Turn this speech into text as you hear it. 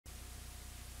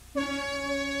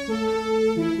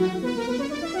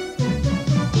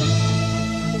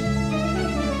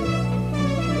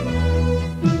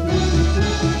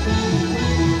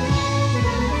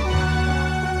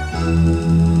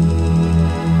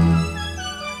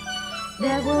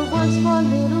There were once 4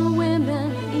 little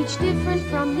women, each different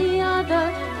from the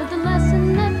other, but the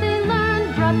lesson that they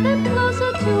learned brought them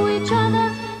closer to each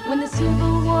other. When the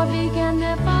Civil War began,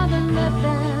 their father left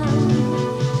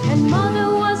them, and mother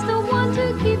was the one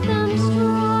to keep them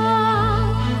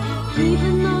strong.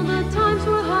 Even though the times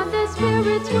were hard, their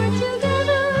spirits were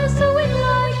together, so we'd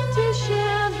like to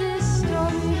share this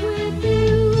story with you.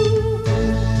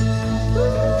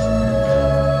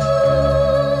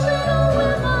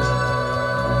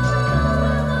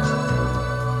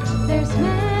 There's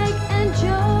Meg and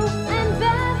Joe and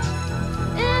Beth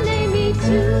and Amy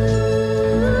too.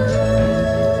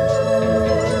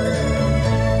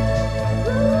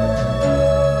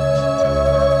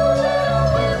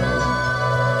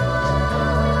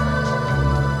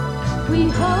 We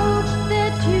hope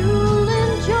that you'll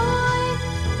enjoy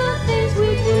the things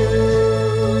we do.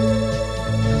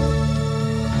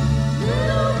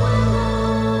 Little women.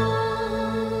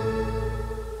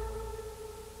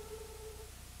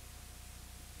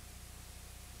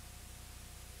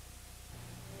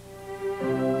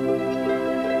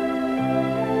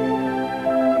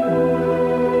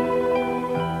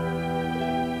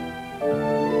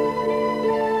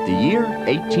 The year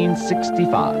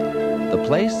 1865. The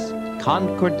place,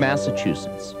 Concord,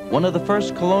 Massachusetts, one of the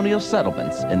first colonial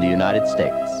settlements in the United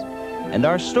States. And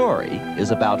our story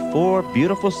is about 4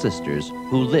 beautiful sisters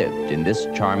who lived in this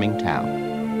charming town.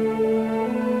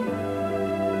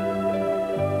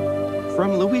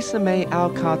 From Louisa May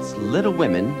Alcott's Little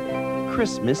Women,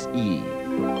 Christmas Eve.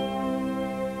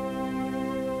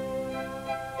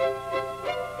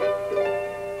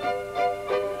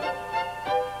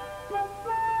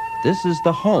 This is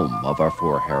the home of our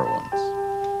 4 heroines.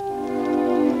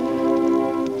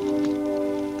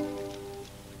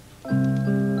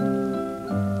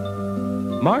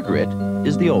 Margaret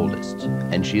is the oldest,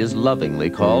 and she is lovingly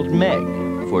called Meg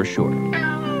for short.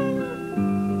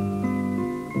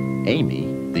 Amy,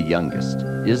 the youngest,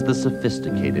 is the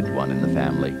sophisticated one in the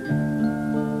family.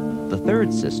 The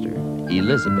 3rd sister,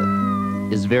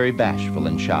 Elizabeth, is very bashful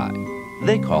and shy.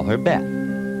 They call her Beth.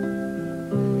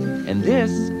 And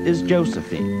this is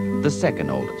Josephine, the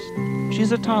 2nd oldest.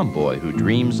 She's a tomboy who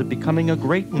dreams of becoming a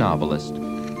great novelist.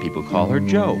 People call her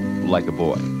Joe, like a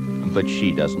boy, but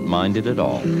she doesn't mind it at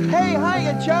all. Hey,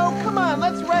 hiya, Joe. Come on,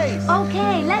 let's race.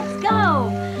 Okay, let's go.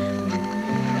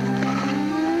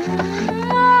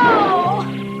 Oh,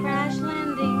 crash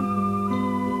landing.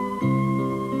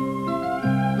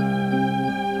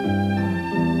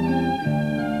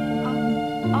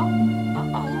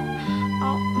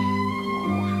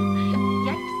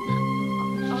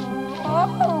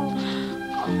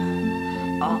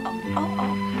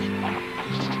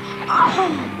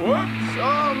 Whoops!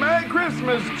 Oh, Merry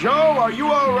Christmas, Joe. Are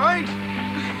you all right?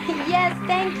 Yes,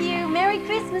 thank you. Merry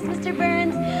Christmas, Mr.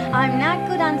 Burns. I'm not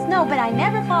good on snow, but I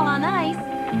never fall on ice.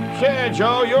 Sure,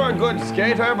 Joe, you're a good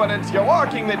skater, but it's your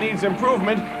walking that needs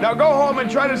improvement. Now go home and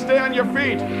try to stay on your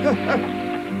feet.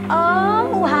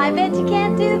 Oh, I bet you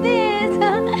can't do this.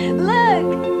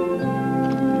 Look.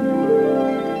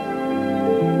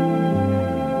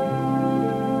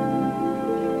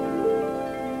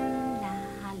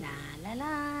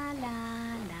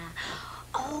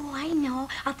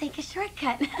 I'll take a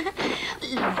shortcut.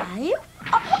 Live.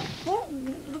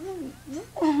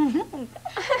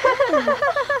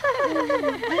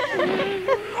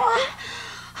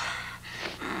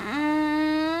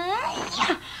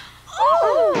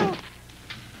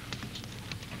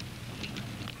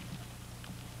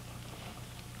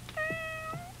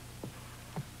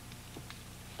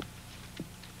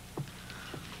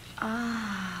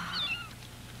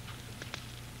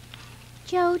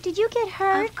 Joe, did you get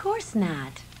hurt? Of course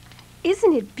not.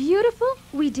 Isn't it beautiful?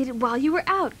 We did it while you were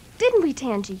out, didn't we,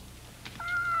 Tangy?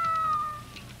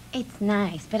 It's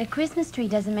nice, but a Christmas tree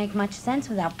doesn't make much sense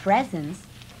without presents.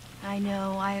 I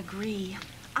know, I agree.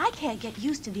 I can't get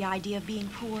used to the idea of being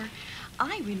poor.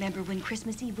 I remember when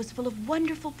Christmas Eve was full of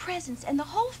wonderful presents and the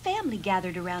whole family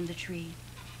gathered around the tree.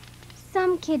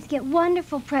 Some kids get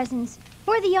wonderful presents.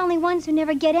 We're the only ones who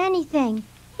never get anything.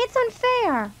 It's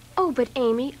unfair. Oh, but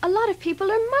Amy, a lot of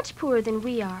people are much poorer than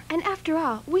we are. And after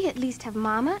all, we at least have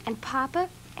Mama and Papa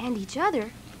and each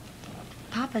other.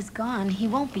 Papa's gone. He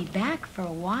won't be back for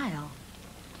a while.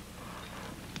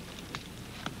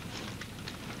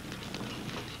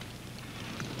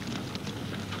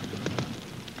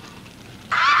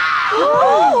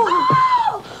 Oh!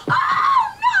 Oh! Oh,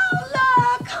 no,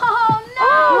 look! Oh,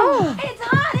 no!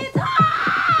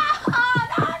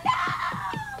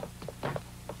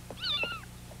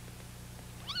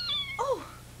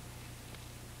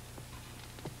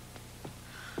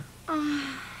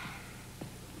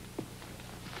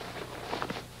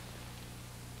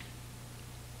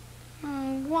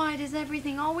 does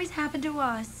everything always happen to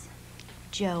us?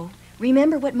 Joe,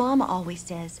 remember what Mama always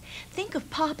says. Think of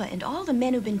Papa and all the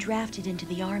men who've been drafted into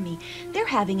the Army. They're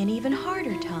having an even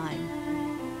harder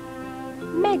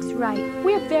time. Meg's right.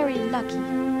 We're very lucky.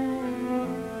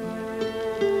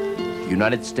 The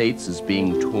United States is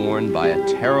being torn by a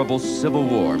terrible civil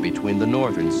war between the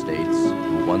northern states,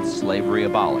 who want slavery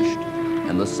abolished,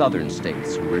 and the southern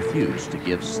states who refuse to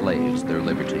give slaves their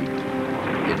liberty.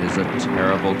 It is a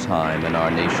terrible time in our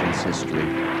nation's history,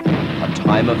 a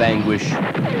time of anguish,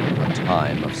 a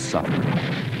time of suffering.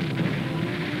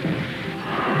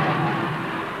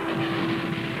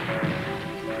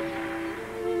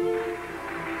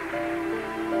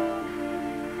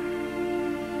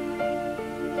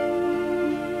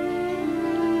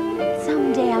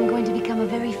 Someday I'm going to become a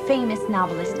very famous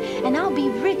novelist, and I'll be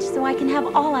rich so I can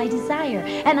have all I desire,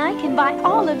 and I can buy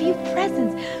all of you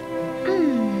presents.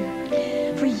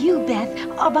 For you, Beth,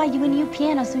 I'll buy you a new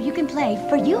piano so you can play.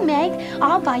 For you, Meg,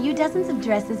 I'll buy you dozens of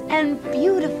dresses and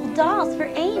beautiful dolls for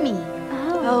Amy.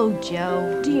 Oh,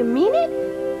 Joe. Do you mean it?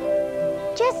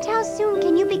 Just how soon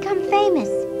can you become famous?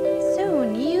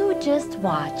 Soon, you just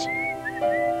watch.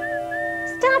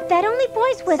 Stop that, only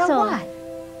boys whistle. So what?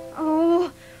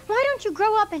 Oh, why don't you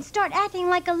grow up and start acting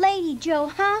like a lady, Joe,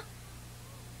 huh?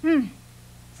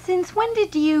 Since when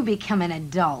did you become an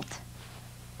adult?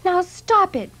 Now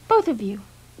stop it, both of you.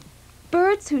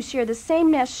 Birds who share the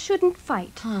same nest shouldn't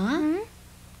fight. Huh?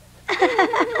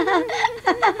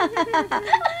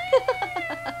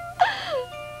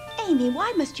 Amy,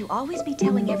 why must you always be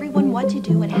telling everyone what to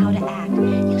do and how to act?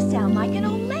 You sound like an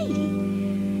old lady.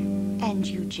 And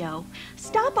you, Joe,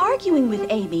 stop arguing with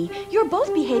Amy. You're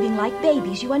both behaving like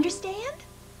babies, you understand?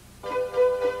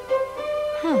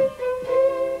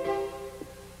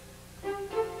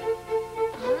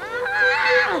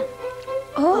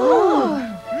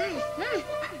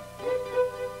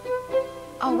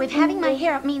 Oh, if having my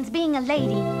hair up means being a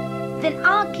lady, then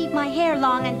I'll keep my hair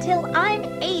long until I'm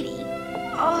 80.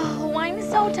 Oh, I'm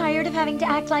so tired of having to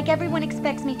act like everyone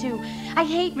expects me to. I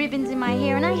hate ribbons in my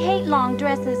hair, and I hate long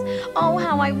dresses. Oh,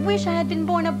 how I wish I had been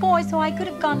born a boy so I could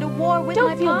have gone to war with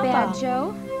my papa. Don't feel bad,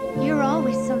 Joe. You're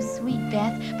always so sweet,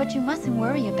 Beth, but you mustn't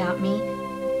worry about me.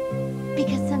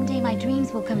 Because someday my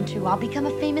dreams will come true. I'll become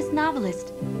a famous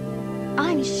novelist.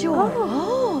 I'm sure.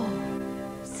 Oh.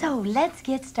 So let's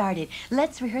get started.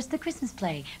 Let's rehearse the Christmas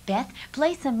play. Beth,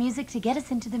 play some music to get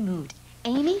us into the mood.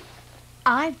 Amy,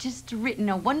 I've just written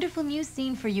a wonderful new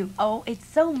scene for you. Oh, it's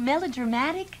so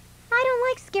melodramatic. I don't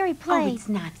like scary plays. Oh, it's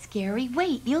not scary.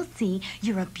 Wait, you'll see.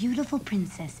 You're a beautiful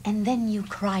princess, and then you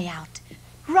cry out,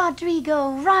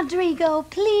 Rodrigo, Rodrigo,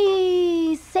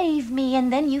 please save me,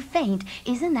 and then you faint.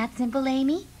 Isn't that simple,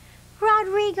 Amy?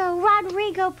 Rodrigo,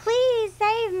 Rodrigo, please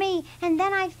save me, and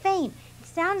then I faint. It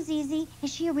sounds easy.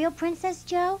 Is she a real princess,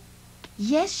 Joe?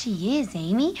 Yes, she is,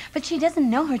 Amy, but she doesn't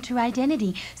know her true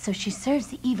identity, so she serves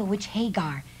the evil witch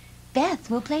Hagar. Beth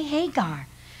will play Hagar.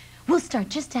 We'll start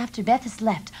just after Beth has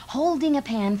left, holding a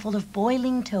pan full of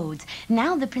boiling toads.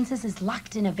 Now the princess is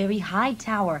locked in a very high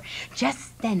tower.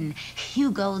 Just then,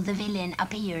 Hugo the villain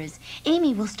appears.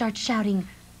 Amy will start shouting,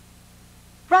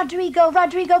 Rodrigo,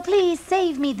 Rodrigo, please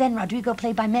save me. Then Rodrigo,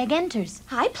 played by Meg, enters.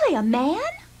 I play a man?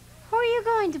 Who are you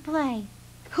going to play?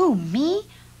 Who, me?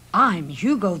 I'm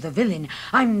Hugo the villain.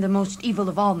 I'm the most evil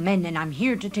of all men, and I'm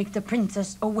here to take the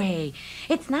princess away.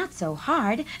 It's not so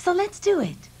hard, so let's do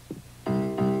it.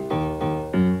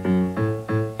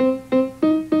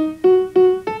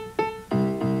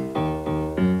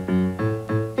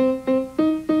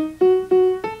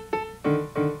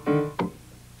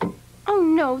 Oh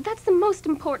no, that's the most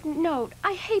important note.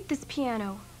 I hate this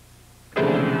piano.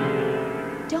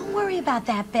 Don't worry about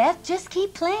that, Beth. Just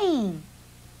keep playing.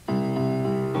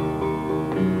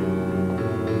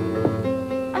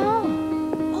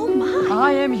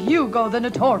 I am Hugo the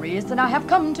Notorious, and I have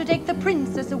come to take the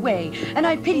princess away, and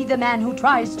I pity the man who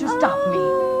tries to stop me.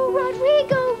 Oh,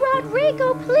 Rodrigo,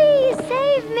 Rodrigo, please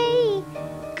save me.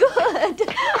 Good.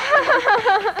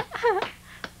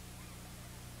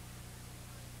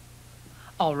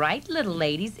 All right, little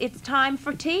ladies, it's time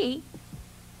for tea.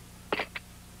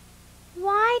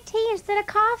 Why tea instead of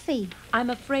coffee? I'm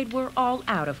afraid we're all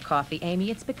out of coffee, Amy.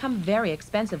 It's become very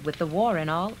expensive with the war and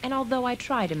all, and although I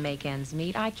try to make ends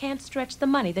meet, I can't stretch the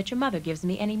money that your mother gives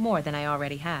me any more than I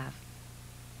already have.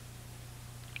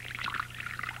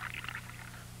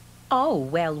 Oh,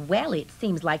 well, it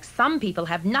seems like some people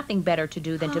have nothing better to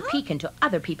do than to peek into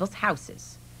other people's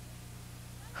houses.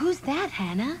 Who's that,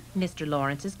 Hannah? Mr.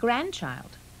 Lawrence's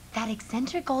grandchild. That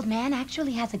eccentric old man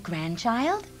actually has a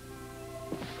grandchild?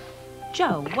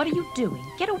 Joe, what are you doing?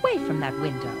 Get away from that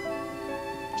window.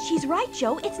 She's right,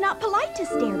 Joe. It's not polite to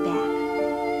stare back.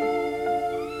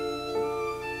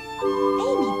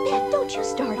 Amy, Beth, don't you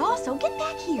start also. Get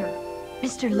back here.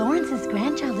 Mr. Lawrence's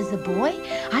grandchild is a boy.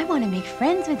 I want to make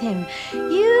friends with him.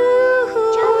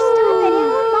 Yoo-hoo! Joe, stop it.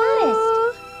 How modest.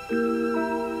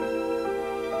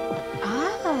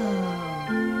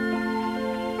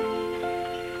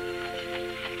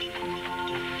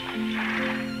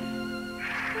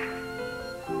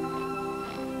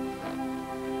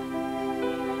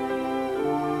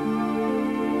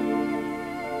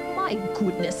 My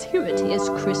goodness, here it is,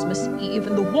 Christmas Eve,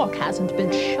 and the walk hasn't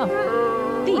been shoveled.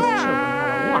 These children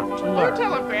have a lot to learn. You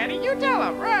tell him, Granny, you tell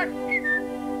him. Rock.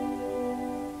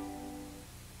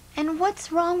 And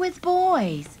what's wrong with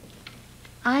boys?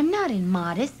 I'm not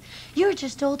immodest. You're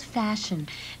just old-fashioned.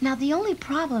 Now, the only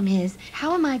problem is,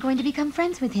 how am I going to become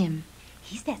friends with him?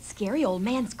 He's that scary old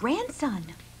man's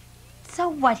grandson. So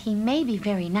what? He may be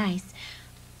very nice.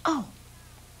 Oh,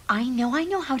 I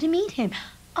know how to meet him.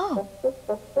 Oh.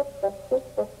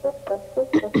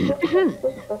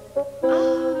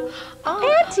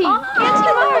 Auntie!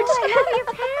 Auntie March! Hello, your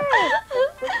parrot.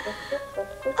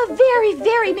 A very,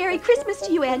 very Merry Christmas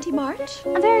to you, Auntie March.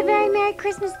 A very, very Merry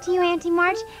Christmas to you, Auntie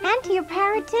March, and to your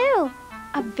parrot, too.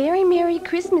 A very Merry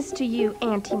Christmas to you,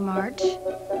 Auntie March.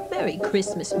 Merry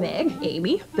Christmas, Meg,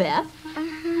 Amy, Beth.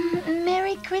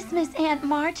 Merry Christmas, Aunt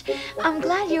March. I'm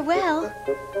glad you're well.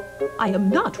 I am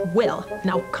not well.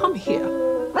 Now come here.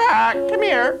 Rock, come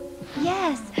here.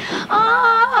 Yes.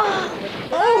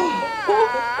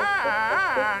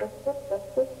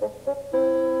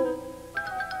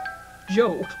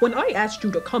 Joe, when I asked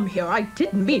you to come here, I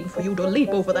didn't mean for you to leap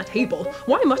over the table.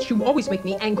 Why must you always make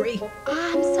me angry?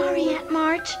 I'm sorry, Aunt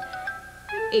March.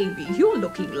 Amy, you're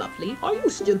looking lovely. Are you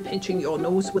still pinching your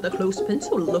nose with a clothespin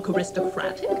to look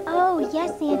aristocratic? Oh,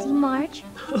 yes, Auntie March.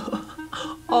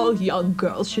 All young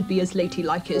girls should be as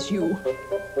ladylike as you.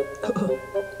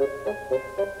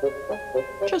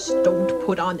 Just don't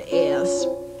put on airs.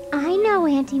 I know,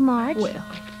 Auntie March. Well,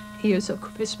 here's a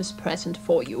Christmas present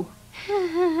for you.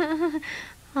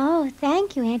 Oh,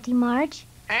 thank you, Auntie March.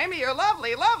 Amy, you're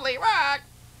lovely, lovely. Rock.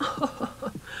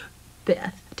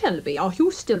 Beth, tell me, are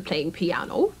you still playing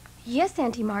piano? Yes,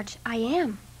 Auntie March, I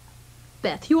am.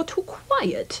 Beth, you're too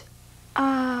quiet.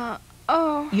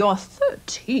 Oh. You're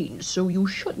 13, so you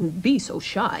shouldn't be so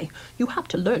shy. You have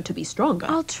to learn to be stronger.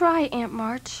 I'll try, Aunt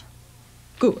March.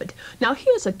 Good. Now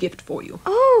here's a gift for you.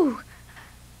 Oh!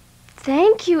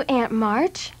 Thank you, Aunt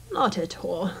March. Not at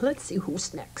all. Let's see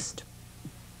who's next.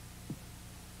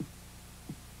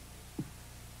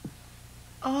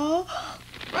 Oh.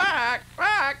 Rock,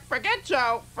 Rock, forget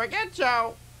Joe, forget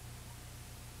Joe.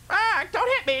 Rock,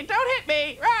 don't hit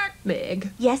me, Rock.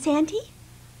 Meg. Yes, Auntie?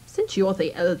 Since you're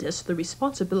the eldest, the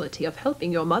responsibility of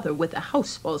helping your mother with the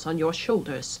house falls on your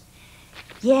shoulders.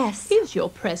 Yes. Here's your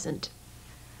present.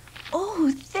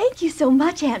 Oh, thank you so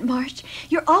much, Aunt March.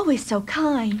 You're always so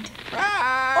kind.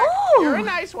 Rock, Oh! you're a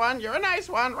nice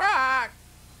one, Rock.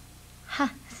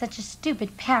 Ha, such a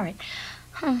stupid parrot.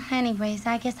 Anyways,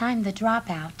 I guess I'm the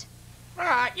dropout.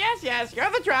 Rock, yes,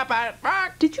 you're the dropout,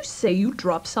 Rock. Did you say you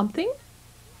dropped something?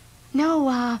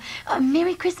 No,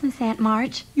 Merry Christmas, Aunt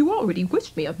March. You already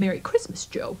wished me a Merry Christmas,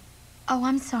 Joe. Oh,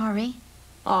 I'm sorry.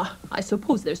 I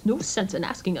suppose there's no sense in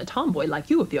asking a tomboy like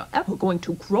you if you're ever going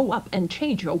to grow up and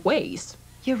change your ways.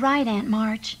 You're right, Aunt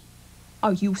March.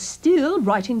 Are you still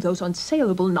writing those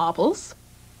unsaleable novels?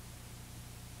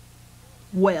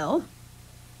 Well?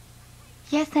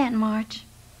 Yes, Aunt March.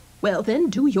 Well, then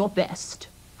do your best.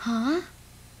 Huh?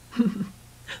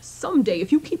 Someday,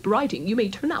 if you keep writing, you may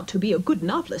turn out to be a good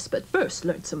novelist, but first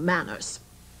learn some manners.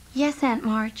 Yes, Aunt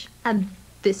March. And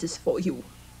this is for you.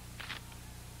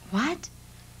 What?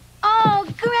 Oh,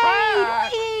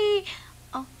 great!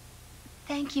 Oh,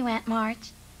 thank you, Aunt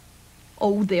March.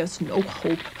 Oh, there's no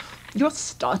hope. You're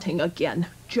starting again.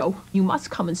 Joe, you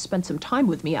must come and spend some time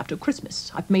with me after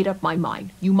Christmas. I've made up my mind.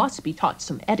 You must be taught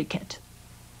some etiquette.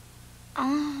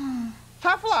 Oh.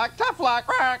 Tough luck,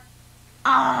 Rock.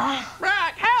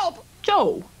 Rock, help!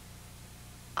 Joe!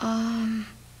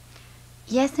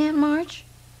 Yes, Aunt March?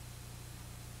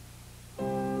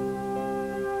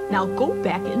 Now go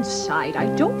back inside.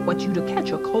 I don't want you to catch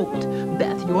a cold.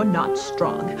 Beth, you're not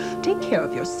strong. Take care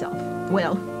of yourself.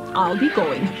 Well, I'll be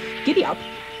going. Giddy up.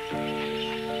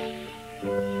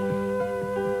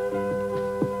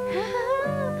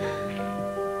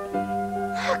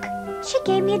 Look, she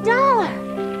gave me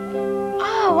 $1.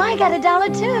 Oh, I got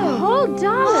 $1 too. A whole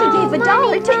dollar. She gave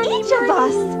 $1 to money, each of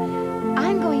us.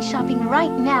 I'm going shopping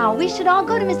right now. We should all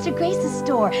go to Mr. Grace's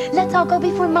store. Let's all go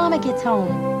before Mama gets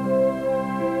home.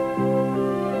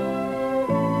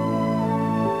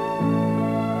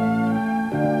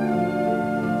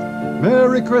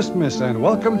 Merry Christmas and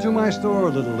welcome to my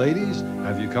store, little ladies.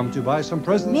 Have you come to buy some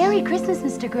presents? Merry Christmas,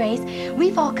 Mr. Grace.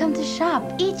 We've all come to shop.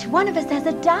 Each one of us has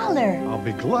 $1. I'll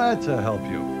be glad to help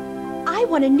you. I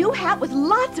want a new hat with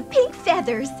lots of pink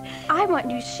feathers. I want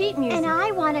new sheet music. And I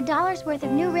want $1 worth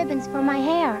of new ribbons for my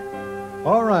hair.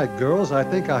 All right, girls, I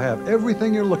think I have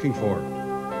everything you're looking for.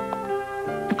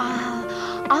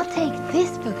 I'll take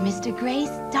this book, Mr. Grace,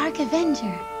 Dark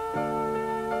Avenger.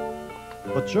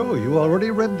 But Joe, you already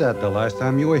read that the last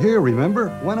time you were here, remember?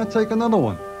 Why not take another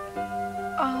one?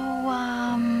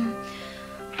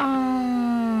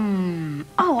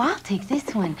 I'll take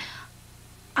this one.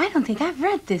 I don't think I've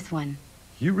read this one.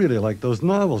 You really like those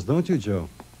novels, don't you, Joe?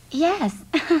 Yes.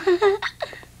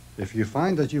 If you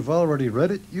find that you've already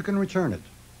read it, you can return it.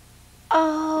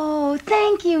 Oh,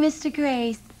 thank you, Mr.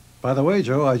 Grace. By the way,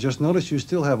 Joe, I just noticed you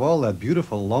still have all that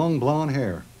beautiful long blonde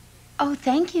hair. Oh,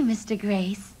 thank you, Mr.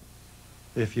 Grace.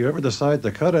 If you ever decide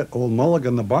to cut it, old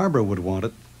Mulligan the barber would want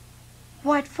it.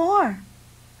 What for?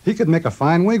 He could make a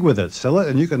fine wig with it, sell it,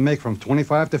 and you could make from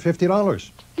 $25 to $50.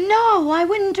 No, I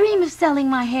wouldn't dream of selling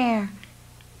my hair.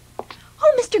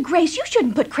 Oh, Mr. Grace, you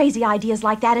shouldn't put crazy ideas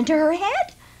like that into her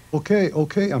head. Okay,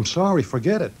 I'm sorry,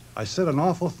 forget it. I said an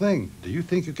awful thing. Do you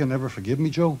think you can ever forgive me,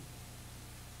 Joe?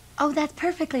 Oh, that's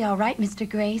perfectly all right, Mr.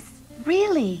 Grace.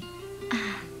 Really.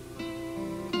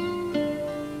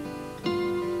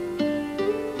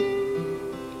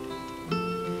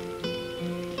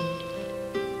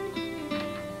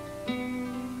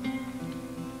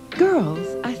 Girls,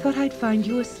 I thought I'd find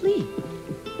you asleep.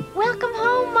 Welcome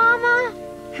home, Mama.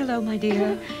 Hello, my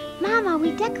dear. Mama,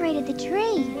 we decorated the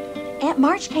tree. Aunt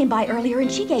March came by earlier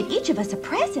and she gave each of us a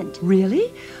present.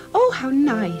 Really? Oh, how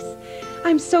nice.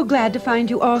 I'm so glad to find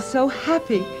you all so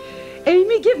happy.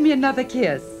 Amy, give me another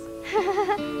kiss.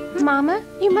 Mama,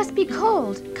 you must be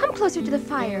cold. Come closer to the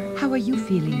fire. How are you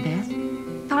feeling,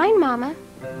 Beth? Fine, Mama.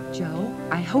 Joe,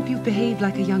 I hope you've behaved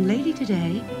like a young lady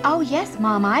today. Oh, yes,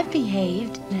 Mom, I've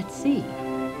behaved. Let's see.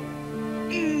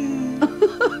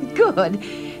 Good.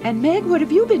 And Meg, what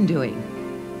have you been doing?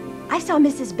 I saw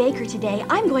Mrs. Baker today.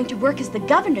 I'm going to work as the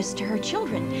governess to her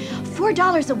children.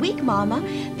 $4 a week, Mama.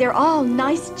 They're all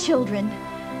nice children.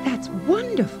 That's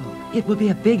wonderful. It will be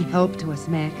a big help to us,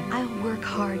 Meg. I'll work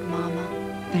hard, Mama.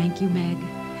 Thank you, Meg.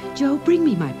 Joe, bring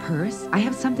me my purse. I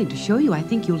have something to show you I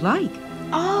think you'll like.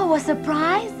 Oh, a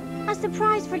surprise? A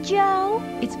surprise for Joe.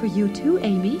 It's for you too,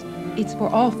 Amy. It's for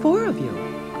all 4 of you.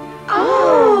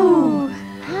 Oh!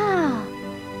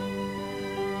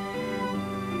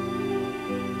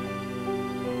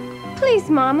 Please,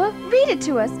 Mama, read it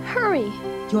to us. Hurry.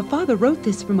 Your father wrote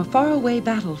this from a faraway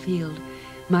battlefield.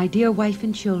 My dear wife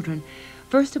and children,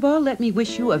 first of all, let me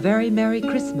wish you a very Merry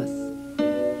Christmas.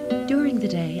 During the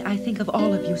day, I think of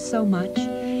all of you so much,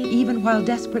 even while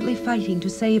desperately fighting to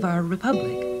save our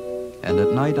republic. And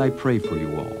at night, I pray for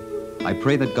you all. I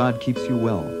pray that God keeps you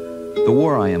well. The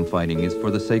war I am fighting is for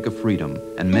the sake of freedom,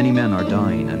 and many men are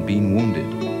dying and being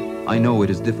wounded. I know it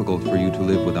is difficult for you to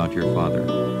live without your father,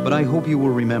 but I hope you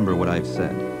will remember what I've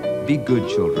said. Be good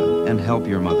children and help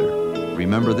your mother.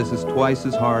 Remember this is twice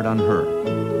as hard on her.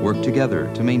 Work together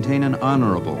to maintain an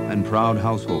honorable and proud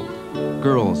household.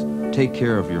 Girls, take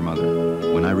care of your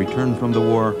mother. When I return from the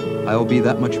war, I will be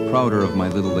that much prouder of my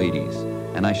little ladies,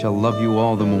 and I shall love you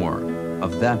all the more.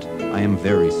 Of that, I am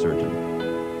very certain.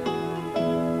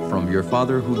 From your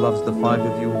father who loves the 5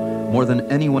 of you more than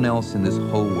anyone else in this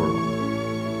whole world.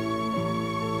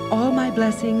 All my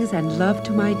blessings and love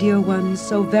to my dear ones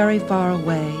so very far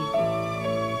away.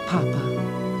 Papa.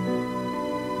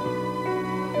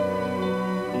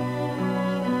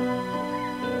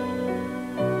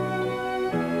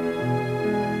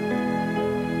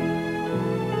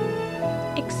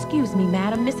 Excuse me,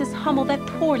 madam. Mrs. Hummel, that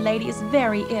poor lady is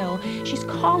very ill. She's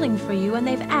calling for you, and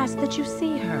they've asked that you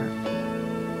see her.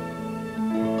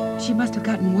 She must have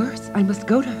gotten worse. I must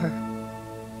go to her.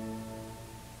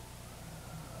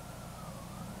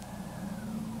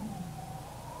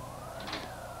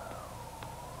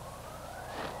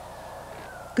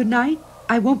 Good night.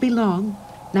 I won't be long.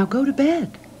 Now go to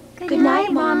bed. Good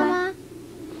night, Mama.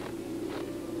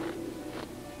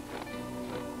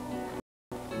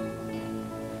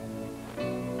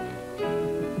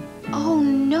 Oh,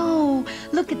 no.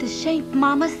 Look at the shape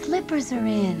Mama's slippers are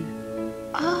in.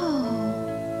 Oh.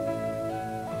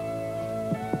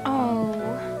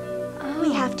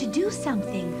 We have to do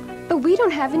something. But we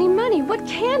don't have any money. What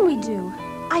can we do?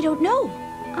 I don't know.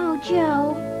 Oh,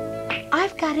 Joe.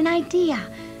 I've got an idea.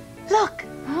 Look.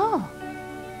 Oh.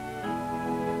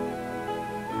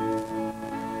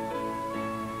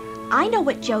 I know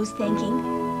what Joe's thinking.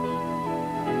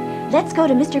 Let's go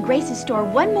to Mr. Grace's store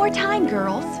one more time,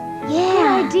 girls.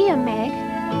 Yeah. Good idea, Meg.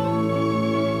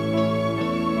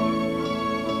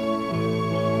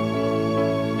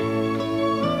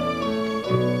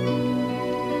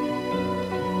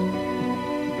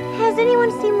 Has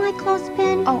anyone seen my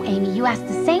clothespin? Oh, Amy, you ask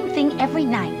the same thing every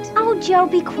night. Oh, Joe,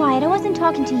 be quiet. I wasn't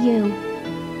talking to you.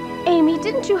 Amy,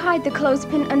 didn't you hide the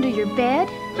clothespin under your bed?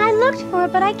 I looked for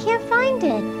it, but I can't find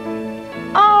it.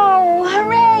 Oh,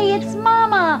 hooray! It's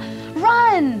Mama!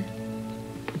 Run!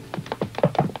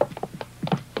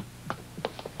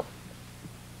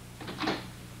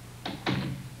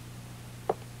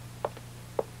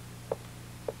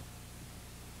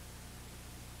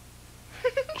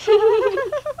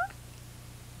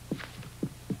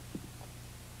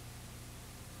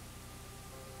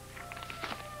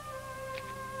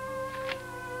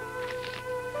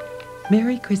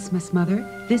 Merry Christmas, Mother.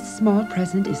 This small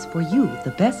present is for you,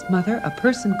 the best mother a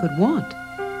person could want.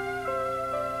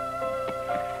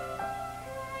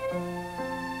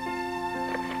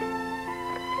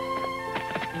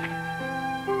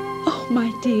 Oh,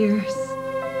 my dears.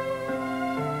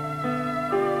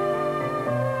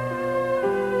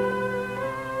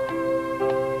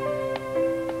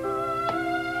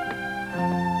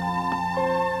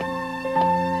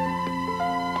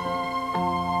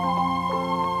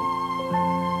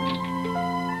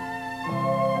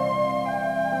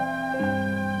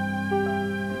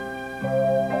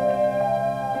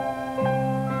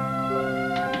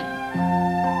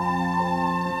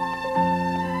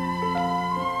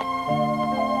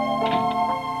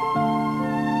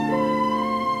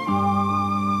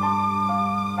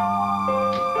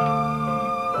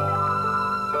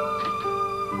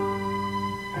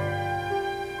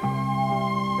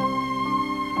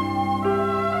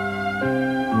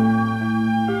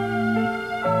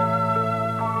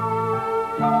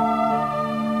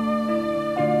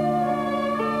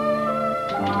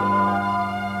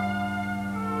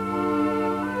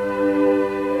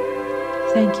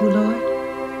 Thank you,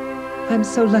 Lord. I'm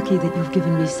so lucky that you've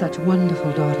given me such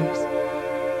wonderful daughters.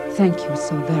 Thank you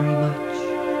so very much.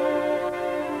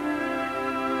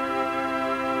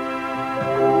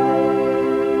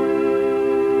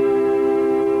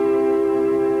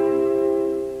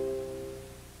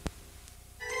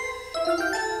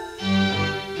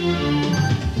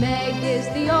 Meg is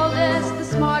the oldest, the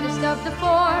smartest of the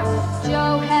four.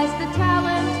 Joe has the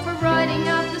talent for writing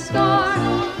out the score.